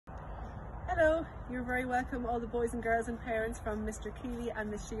Hello, you're very welcome, all the boys and girls and parents from Mr. Keeley and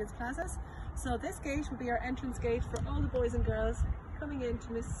Miss Shields Plazas. So this gate will be our entrance gate for all the boys and girls coming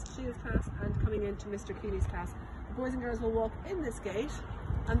into Miss Shields' class and coming into Mr. Keeley's class. The boys and girls will walk in this gate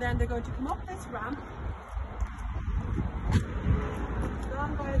and then they're going to come up this ramp,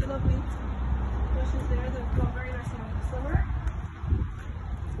 along by the lovely bushes there that have got very nicely over the summer,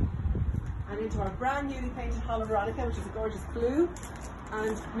 and into our brand newly painted Hollow Veronica, which is a gorgeous blue.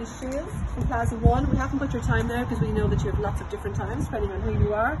 And Miss Shields from Plaza 1, we haven't put your time there because we know that you have lots of different times depending on who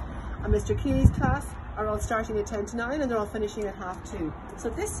you are. And Mr. Keeley's class are all starting at 10 to 9 and they're all finishing at 2:30. So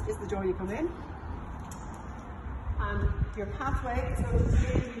this is the door you come in. And your pathway is going to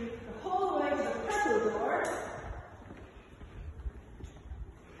take you the whole way to the purple door.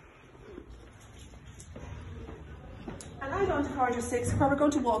 And I'm going to corridor 6 where we're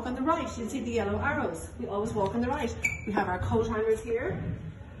going to walk on the right. You can see the yellow arrows. We always walk on the right. We have our coat hangers here.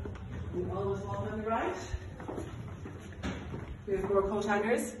 We always walk on the right. We have more coat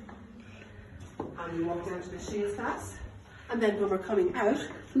hangers. And we walk down to the Shields class. And then when we're coming out,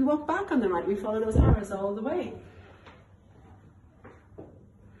 we walk back on the right. We follow those arrows all the way.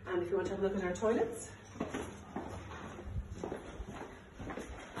 And if you want to have a look at our toilets,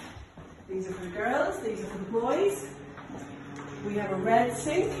 these are for the girls, these are for the boys. We have a red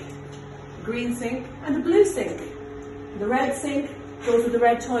sink, a green sink, and a blue sink. The red sink goes with the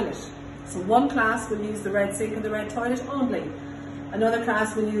red toilet. So one class will use the red sink and the red toilet only. Another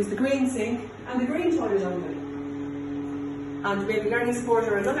class will use the green sink and the green toilet only. And the baby learning support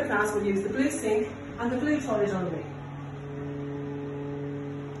or another class will use the blue sink and the blue toilet only.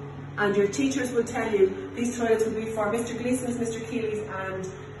 And your teachers will tell you these toilets will be for Mr. Gleason's, Mr. Keeley's and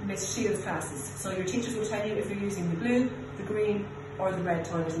Miss Shields classes. So your teachers will tell you if you're using the blue, the green or the red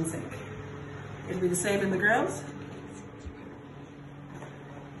toilet and sink. It'll be the same in the girls.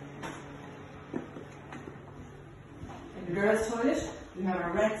 In the girls' toilet, we have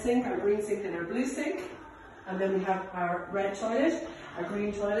our red sink, our green sink and our blue sink. And then we have our red toilet, our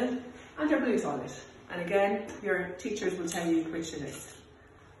green toilet and our blue toilet. And again, your teachers will tell you which it is.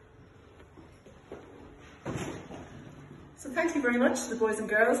 So thank you very much to the boys and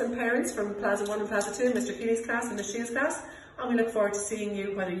girls and parents from Plaza 1 and Plaza 2, Mr. Keeley's class and Miss Shields' class. And we look forward to seeing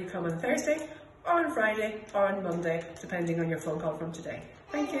you whether you come on Thursday or on Friday or on Monday, depending on your phone call from today.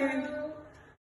 Thank you.